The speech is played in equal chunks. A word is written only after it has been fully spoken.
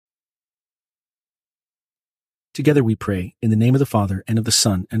Together we pray, in the name of the Father, and of the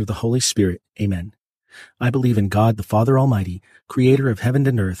Son, and of the Holy Spirit. Amen. I believe in God, the Father Almighty, creator of heaven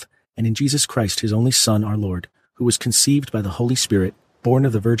and earth, and in Jesus Christ, his only Son, our Lord, who was conceived by the Holy Spirit, born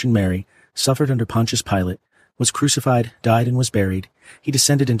of the Virgin Mary, suffered under Pontius Pilate, was crucified, died, and was buried. He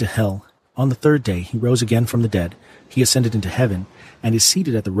descended into hell. On the third day he rose again from the dead. He ascended into heaven, and is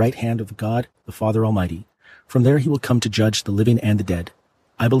seated at the right hand of God, the Father Almighty. From there he will come to judge the living and the dead.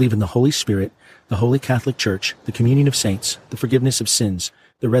 I believe in the Holy Spirit, the Holy Catholic Church, the communion of saints, the forgiveness of sins,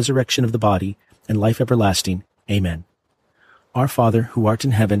 the resurrection of the body, and life everlasting. Amen. Our Father, who art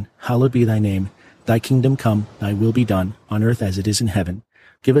in heaven, hallowed be thy name. Thy kingdom come, thy will be done, on earth as it is in heaven.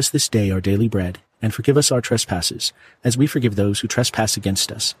 Give us this day our daily bread, and forgive us our trespasses, as we forgive those who trespass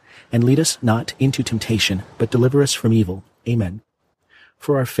against us. And lead us not into temptation, but deliver us from evil. Amen.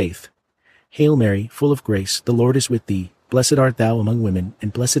 For our faith. Hail Mary, full of grace, the Lord is with thee. Blessed art thou among women,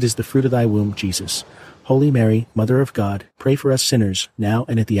 and blessed is the fruit of thy womb, Jesus. Holy Mary, Mother of God, pray for us sinners, now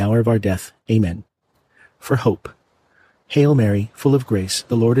and at the hour of our death. Amen. For hope. Hail Mary, full of grace,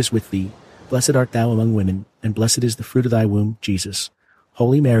 the Lord is with thee. Blessed art thou among women, and blessed is the fruit of thy womb, Jesus.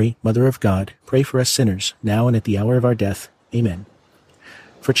 Holy Mary, Mother of God, pray for us sinners, now and at the hour of our death. Amen.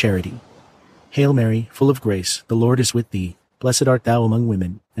 For charity. Hail Mary, full of grace, the Lord is with thee. Blessed art thou among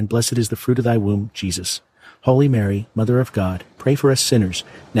women, and blessed is the fruit of thy womb, Jesus. Holy Mary, Mother of God, pray for us sinners,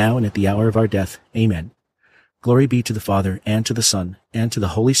 now and at the hour of our death. Amen. Glory be to the Father, and to the Son, and to the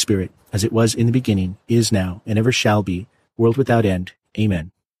Holy Spirit, as it was in the beginning, is now, and ever shall be, world without end.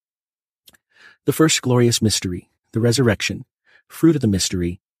 Amen. The first glorious mystery, the resurrection. Fruit of the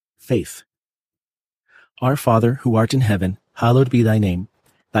mystery, faith. Our Father, who art in heaven, hallowed be thy name.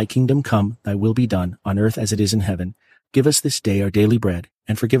 Thy kingdom come, thy will be done, on earth as it is in heaven. Give us this day our daily bread,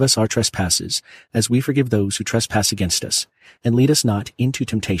 and forgive us our trespasses, as we forgive those who trespass against us. And lead us not into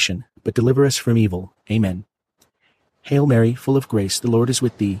temptation, but deliver us from evil. Amen. Hail Mary, full of grace, the Lord is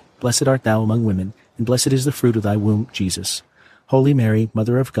with thee. Blessed art thou among women, and blessed is the fruit of thy womb, Jesus. Holy Mary,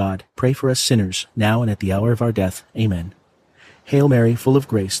 Mother of God, pray for us sinners, now and at the hour of our death. Amen. Hail Mary, full of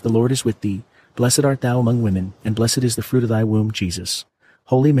grace, the Lord is with thee. Blessed art thou among women, and blessed is the fruit of thy womb, Jesus.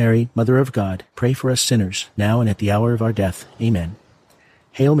 Holy Mary, Mother of God, pray for us sinners, now and at the hour of our death. Amen.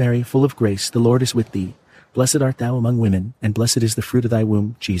 Hail Mary, full of grace, the Lord is with thee. Blessed art thou among women, and blessed is the fruit of thy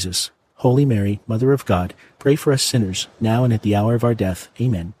womb, Jesus. Holy Mary, Mother of God, pray for us sinners, now and at the hour of our death.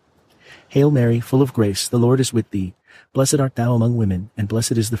 Amen. Hail Mary, full of grace, the Lord is with thee. Blessed art thou among women, and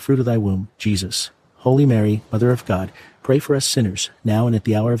blessed is the fruit of thy womb, Jesus. Holy Mary, Mother of God, pray for us sinners, now and at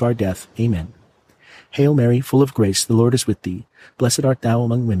the hour of our death. Amen. Hail Mary, full of grace, the Lord is with thee. Blessed art thou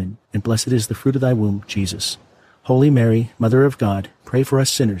among women, and blessed is the fruit of thy womb, Jesus. Holy Mary, Mother of God, pray for us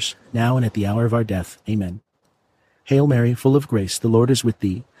sinners, now and at the hour of our death. Amen. Hail Mary, full of grace, the Lord is with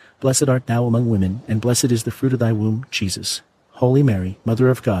thee. Blessed art thou among women, and blessed is the fruit of thy womb, Jesus. Holy Mary, Mother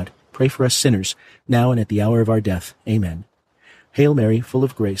of God, pray for us sinners, now and at the hour of our death. Amen. Hail Mary, full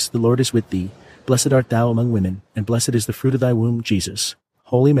of grace, the Lord is with thee. Blessed art thou among women, and blessed is the fruit of thy womb, Jesus.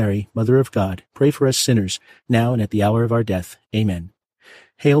 Holy Mary, Mother of God, pray for us sinners, now and at the hour of our death. Amen.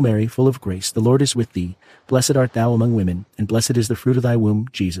 Hail Mary, full of grace, the Lord is with thee. Blessed art thou among women, and blessed is the fruit of thy womb,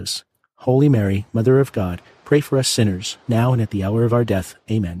 Jesus. Holy Mary, Mother of God, pray for us sinners, now and at the hour of our death.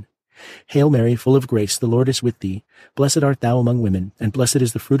 Amen. Hail Mary, full of grace, the Lord is with thee. Blessed art thou among women, and blessed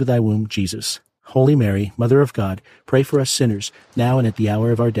is the fruit of thy womb, Jesus. Holy Mary, Mother of God, pray for us sinners, now and at the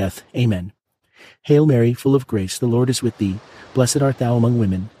hour of our death. Amen. Hail Mary, full of grace, the Lord is with thee. Blessed art thou among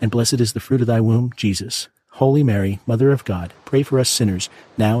women, and blessed is the fruit of thy womb, Jesus. Holy Mary, Mother of God, pray for us sinners,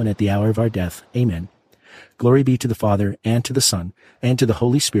 now and at the hour of our death. Amen. Glory be to the Father, and to the Son, and to the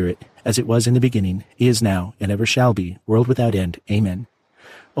Holy Spirit, as it was in the beginning, is now, and ever shall be, world without end. Amen.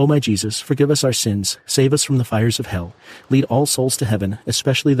 O my Jesus, forgive us our sins, save us from the fires of hell, lead all souls to heaven,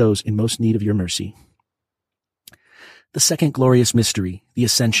 especially those in most need of your mercy. The second glorious mystery, the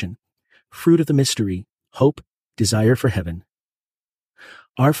Ascension. Fruit of the mystery, hope, desire for heaven.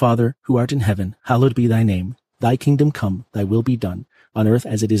 Our Father, who art in heaven, hallowed be thy name. Thy kingdom come, thy will be done, on earth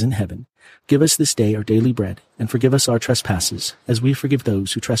as it is in heaven. Give us this day our daily bread, and forgive us our trespasses, as we forgive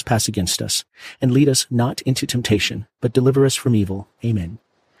those who trespass against us. And lead us not into temptation, but deliver us from evil. Amen.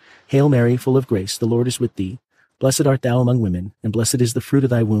 Hail Mary, full of grace, the Lord is with thee. Blessed art thou among women, and blessed is the fruit of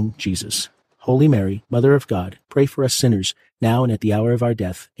thy womb, Jesus. Holy Mary, Mother of God, pray for us sinners, now and at the hour of our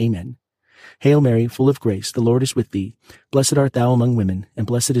death. Amen. Hail Mary, full of grace, the Lord is with thee. Blessed art thou among women, and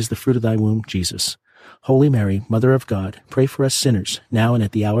blessed is the fruit of thy womb, Jesus. Holy Mary, Mother of God, pray for us sinners, now and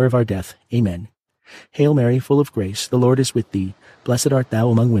at the hour of our death. Amen. Hail Mary, full of grace, the Lord is with thee. Blessed art thou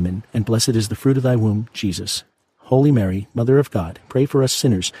among women, and blessed is the fruit of thy womb, Jesus. Holy Mary, Mother of God, pray for us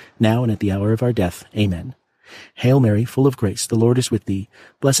sinners, now and at the hour of our death. Amen. Hail Mary, full of grace, the Lord is with thee.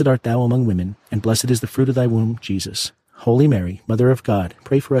 Blessed art thou among women, and blessed is the fruit of thy womb, Jesus. Holy Mary, Mother of God,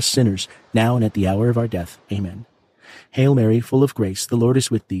 pray for us sinners, now and at the hour of our death. Amen. Hail Mary, full of grace, the Lord is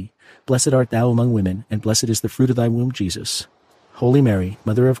with thee. Blessed art thou among women, and blessed is the fruit of thy womb, Jesus. Holy Mary,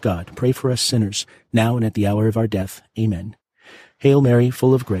 Mother of God, pray for us sinners, now and at the hour of our death. Amen. Hail Mary,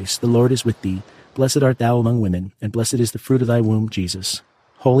 full of grace, the Lord is with thee. Blessed art thou among women, and blessed is the fruit of thy womb, Jesus.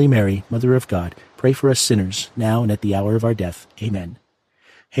 Holy Mary, Mother of God, pray for us sinners, now and at the hour of our death. Amen.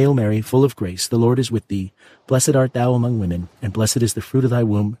 Hail Mary, full of grace, the Lord is with thee. Blessed art thou among women, and blessed is the fruit of thy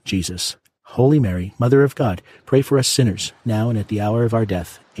womb, Jesus. Holy Mary, Mother of God, pray for us sinners, now and at the hour of our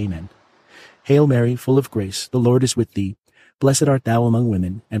death. Amen. Hail Mary, full of grace, the Lord is with thee. Blessed art thou among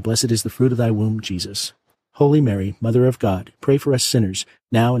women, and blessed is the fruit of thy womb, Jesus. Holy Mary, Mother of God, pray for us sinners,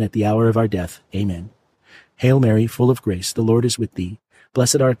 now and at the hour of our death. Amen. Hail Mary, full of grace, the Lord is with thee.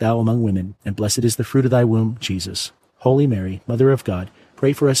 Blessed art thou among women, and blessed is the fruit of thy womb, Jesus. Holy Mary, Mother of God,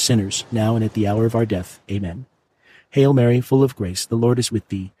 pray for us sinners, now and at the hour of our death. Amen. Hail Mary, full of grace, the Lord is with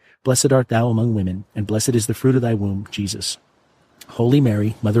thee. Blessed art thou among women, and blessed is the fruit of thy womb, Jesus. Holy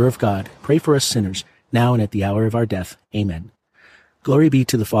Mary, Mother of God, pray for us sinners, now and at the hour of our death. Amen. Glory be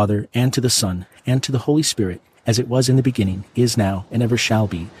to the Father, and to the Son, and to the Holy Spirit, as it was in the beginning, is now, and ever shall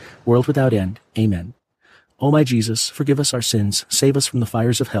be, world without end. Amen. O my Jesus, forgive us our sins, save us from the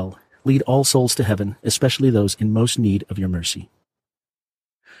fires of hell, lead all souls to heaven, especially those in most need of your mercy.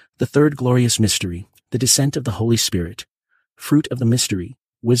 The third glorious mystery, the descent of the Holy Spirit. Fruit of the mystery,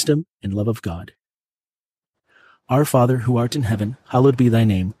 wisdom and love of God. Our Father, who art in heaven, hallowed be thy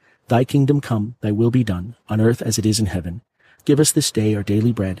name. Thy kingdom come, thy will be done, on earth as it is in heaven. Give us this day our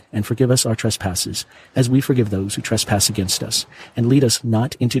daily bread, and forgive us our trespasses, as we forgive those who trespass against us. And lead us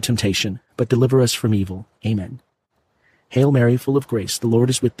not into temptation, but deliver us from evil. Amen. Hail Mary, full of grace, the Lord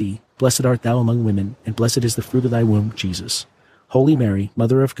is with thee. Blessed art thou among women, and blessed is the fruit of thy womb, Jesus. Holy Mary,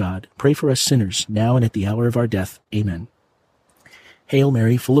 Mother of God, pray for us sinners, now and at the hour of our death. Amen. Hail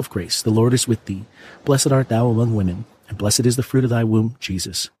Mary, full of grace, the Lord is with thee. Blessed art thou among women, and blessed is the fruit of thy womb,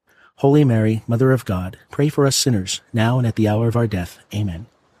 Jesus. Holy Mary, Mother of God, pray for us sinners, now and at the hour of our death. Amen.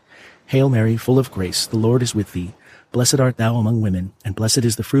 Hail Mary, full of grace, the Lord is with thee. Blessed art thou among women, and blessed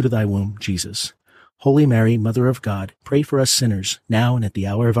is the fruit of thy womb, Jesus. Holy Mary, Mother of God, pray for us sinners, now and at the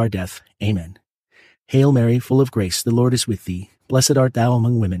hour of our death. Amen. Hail Mary, full of grace, the Lord is with thee. Blessed art thou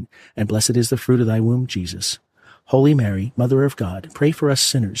among women, and blessed is the fruit of thy womb, Jesus. Holy Mary, Mother of God, pray for us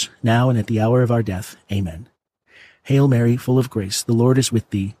sinners, now and at the hour of our death. Amen. Hail Mary, full of grace, the Lord is with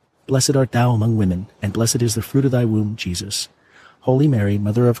thee. Blessed art thou among women, and blessed is the fruit of thy womb, Jesus. Holy Mary,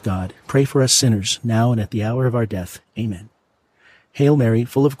 Mother of God, pray for us sinners, now and at the hour of our death. Amen. Hail Mary,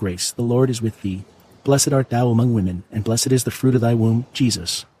 full of grace, the Lord is with thee. Blessed art thou among women, and blessed is the fruit of thy womb,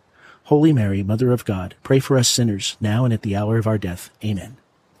 Jesus. Holy Mary, Mother of God, pray for us sinners, now and at the hour of our death. Amen.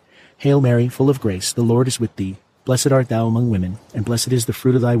 Hail Mary, full of grace, the Lord is with thee. Blessed art thou among women, and blessed is the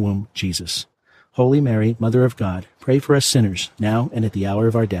fruit of thy womb, Jesus. Holy Mary, Mother of God, pray for us sinners, now and at the hour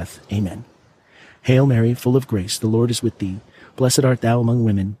of our death. Amen. Hail Mary, full of grace, the Lord is with thee. Blessed art thou among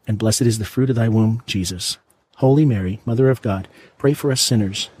women, and blessed is the fruit of thy womb, Jesus. Holy Mary, Mother of God, pray for us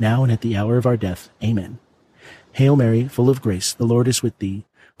sinners, now and at the hour of our death. Amen. Hail Mary, full of grace, the Lord is with thee.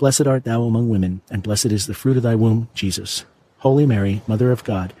 Blessed art thou among women, and blessed is the fruit of thy womb, Jesus. Holy Mary, Mother of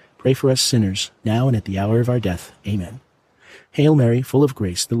God, pray for us sinners, now and at the hour of our death. Amen. Hail Mary, full of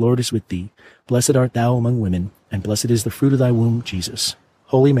grace, the Lord is with thee. Blessed art thou among women, and blessed is the fruit of thy womb, Jesus.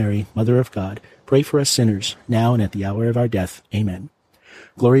 Holy Mary, Mother of God, pray for us sinners, now and at the hour of our death. Amen.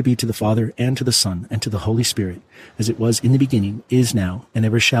 Glory be to the Father, and to the Son, and to the Holy Spirit, as it was in the beginning, is now, and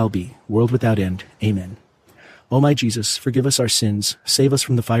ever shall be, world without end. Amen. O my Jesus, forgive us our sins, save us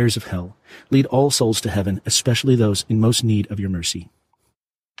from the fires of hell, lead all souls to heaven, especially those in most need of your mercy.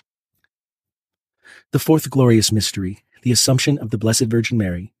 The fourth glorious mystery, the Assumption of the Blessed Virgin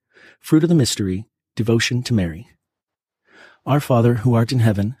Mary. Fruit of the mystery, devotion to Mary. Our Father, who art in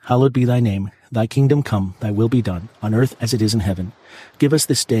heaven, hallowed be thy name. Thy kingdom come, thy will be done, on earth as it is in heaven. Give us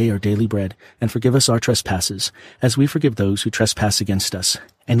this day our daily bread, and forgive us our trespasses, as we forgive those who trespass against us.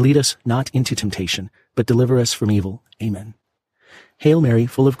 And lead us not into temptation, but deliver us from evil. Amen. Hail Mary,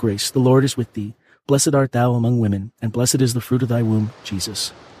 full of grace, the Lord is with thee. Blessed art thou among women, and blessed is the fruit of thy womb,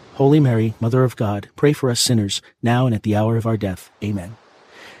 Jesus. Holy Mary, Mother of God, pray for us sinners, now and at the hour of our death. Amen.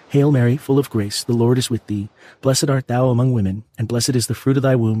 Hail Mary, full of grace, the Lord is with thee. Blessed art thou among women, and blessed is the fruit of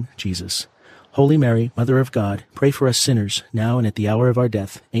thy womb, Jesus. Holy Mary, Mother of God, pray for us sinners, now and at the hour of our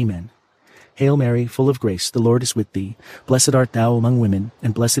death. Amen. Hail Mary, full of grace, the Lord is with thee. Blessed art thou among women,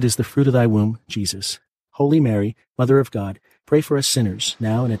 and blessed is the fruit of thy womb, Jesus. Holy Mary, Mother of God, pray for us sinners,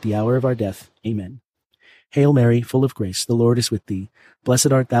 now and at the hour of our death. Amen. Hail Mary, full of grace, the Lord is with thee.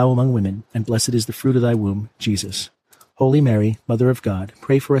 Blessed art thou among women, and blessed is the fruit of thy womb, Jesus. Holy Mary, Mother of God,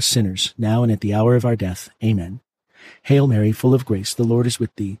 pray for us sinners, now and at the hour of our death. Amen. Hail Mary, full of grace, the Lord is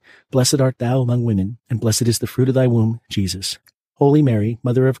with thee. Blessed art thou among women, and blessed is the fruit of thy womb, Jesus. Holy Mary,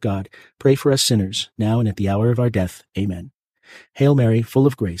 Mother of God, pray for us sinners, now and at the hour of our death. Amen. Hail Mary, full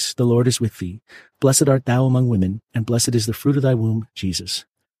of grace, the Lord is with thee. Blessed art thou among women, and blessed is the fruit of thy womb, Jesus.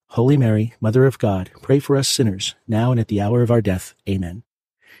 Holy Mary, Mother of God, pray for us sinners, now and at the hour of our death. Amen.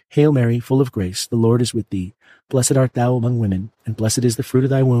 Hail Mary, full of grace, the Lord is with thee. Blessed art thou among women, and blessed is the fruit of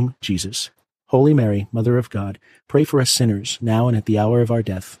thy womb, Jesus. Holy Mary, Mother of God, pray for us sinners, now and at the hour of our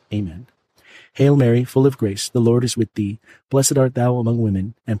death. Amen. Hail Mary, full of grace, the Lord is with thee. Blessed art thou among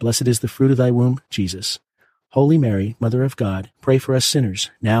women, and blessed is the fruit of thy womb, Jesus. Holy Mary, Mother of God, pray for us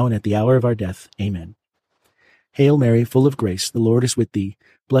sinners, now and at the hour of our death. Amen. Hail Mary, full of grace, the Lord is with thee.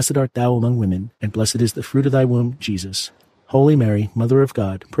 Blessed art thou among women, and blessed is the fruit of thy womb, Jesus. Holy Mary, Mother of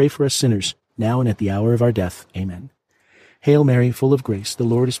God, pray for us sinners, now and at the hour of our death. Amen. Hail Mary, full of grace, the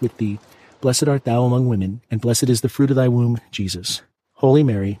Lord is with thee. Blessed art thou among women, and blessed is the fruit of thy womb, Jesus. Holy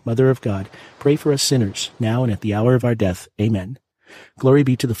Mary, Mother of God, pray for us sinners, now and at the hour of our death. Amen. Glory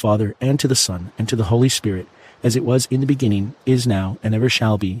be to the Father, and to the Son, and to the Holy Spirit, as it was in the beginning, is now, and ever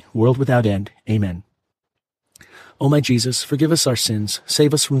shall be, world without end. Amen. O my Jesus, forgive us our sins,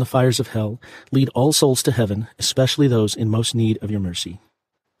 save us from the fires of hell, lead all souls to heaven, especially those in most need of your mercy.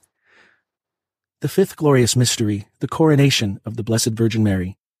 The fifth glorious mystery, the coronation of the Blessed Virgin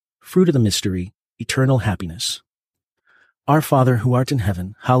Mary. Fruit of the mystery, eternal happiness. Our Father, who art in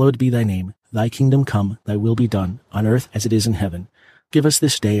heaven, hallowed be thy name. Thy kingdom come, thy will be done, on earth as it is in heaven. Give us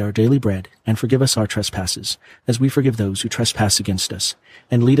this day our daily bread, and forgive us our trespasses, as we forgive those who trespass against us.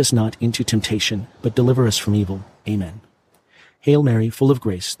 And lead us not into temptation, but deliver us from evil. Amen. Hail Mary, full of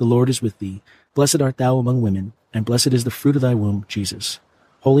grace, the Lord is with thee. Blessed art thou among women, and blessed is the fruit of thy womb, Jesus.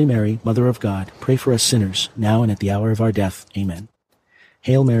 Holy Mary, Mother of God, pray for us sinners, now and at the hour of our death. Amen.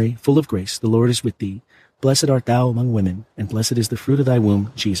 Hail Mary, full of grace, the Lord is with thee. Blessed art thou among women, and blessed is the fruit of thy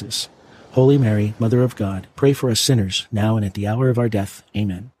womb, Jesus. Holy Mary, Mother of God, pray for us sinners, now and at the hour of our death.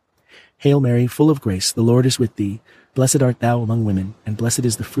 Amen. Hail Mary, full of grace, the Lord is with thee. Blessed art thou among women, and blessed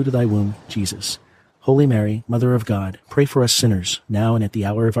is the fruit of thy womb, Jesus. Holy Mary, Mother of God, pray for us sinners, now and at the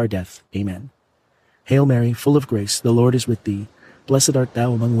hour of our death. Amen. Hail Mary, full of grace, the Lord is with thee. Blessed art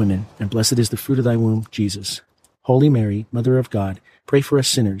thou among women, and blessed is the fruit of thy womb, Jesus. Holy Mary, Mother of God, pray for us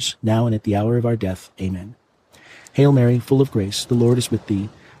sinners, now and at the hour of our death. Amen. Hail Mary, full of grace, the Lord is with thee.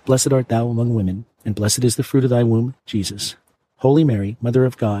 Blessed art thou among women, and blessed is the fruit of thy womb, Jesus. Holy Mary, Mother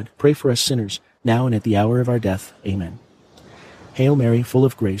of God, pray for us sinners, now and at the hour of our death. Amen. Hail Mary, full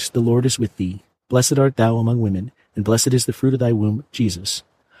of grace, the Lord is with thee. Blessed art thou among women, and blessed is the fruit of thy womb, Jesus.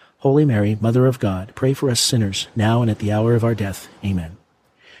 Holy Mary, Mother of God, pray for us sinners, now and at the hour of our death. Amen.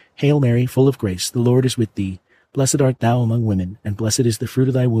 Hail Mary, full of grace, the Lord is with thee. Blessed art thou among women, and blessed is the fruit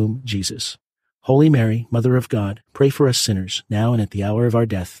of thy womb, Jesus. Holy Mary, Mother of God, pray for us sinners, now and at the hour of our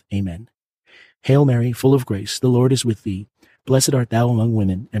death. Amen. Hail Mary, full of grace, the Lord is with thee. Blessed art thou among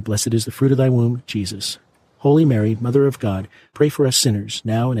women, and blessed is the fruit of thy womb, Jesus. Holy Mary, Mother of God, pray for us sinners,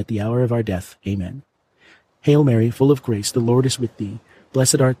 now and at the hour of our death. Amen. Hail Mary, full of grace, the Lord is with thee.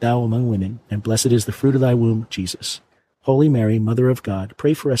 Blessed art thou among women, and blessed is the fruit of thy womb, Jesus. Holy Mary, Mother of God,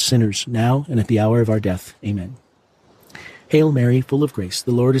 pray for us sinners, now and at the hour of our death. Amen. Hail Mary, full of grace,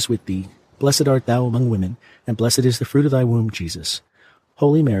 the Lord is with thee. Blessed art thou among women, and blessed is the fruit of thy womb, Jesus.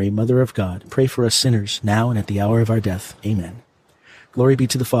 Holy Mary, Mother of God, pray for us sinners, now and at the hour of our death. Amen. Glory be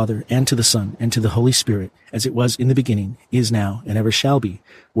to the Father, and to the Son, and to the Holy Spirit, as it was in the beginning, is now, and ever shall be,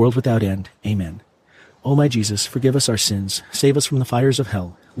 world without end. Amen. O my Jesus, forgive us our sins, save us from the fires of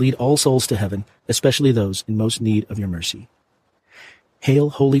hell, lead all souls to heaven, especially those in most need of your mercy.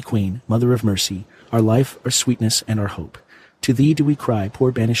 Hail, Holy Queen, Mother of Mercy, our life, our sweetness, and our hope. To thee do we cry,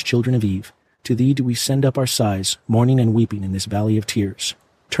 poor banished children of Eve. To thee do we send up our sighs, mourning and weeping in this valley of tears.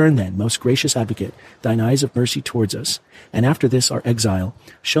 Turn then, most gracious Advocate, thine eyes of mercy towards us, and after this our exile,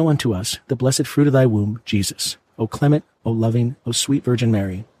 show unto us the blessed fruit of thy womb, Jesus. O clement, O loving, O sweet Virgin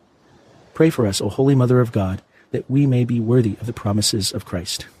Mary. Pray for us, O Holy Mother of God, that we may be worthy of the promises of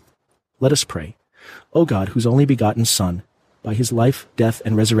Christ. Let us pray. O God, whose only begotten Son, by his life, death,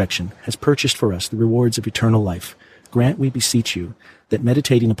 and resurrection, has purchased for us the rewards of eternal life, grant, we beseech you, that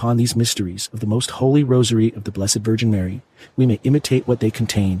meditating upon these mysteries of the most holy Rosary of the Blessed Virgin Mary, we may imitate what they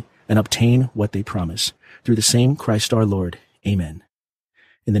contain and obtain what they promise. Through the same Christ our Lord. Amen.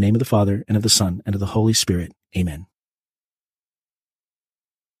 In the name of the Father, and of the Son, and of the Holy Spirit. Amen.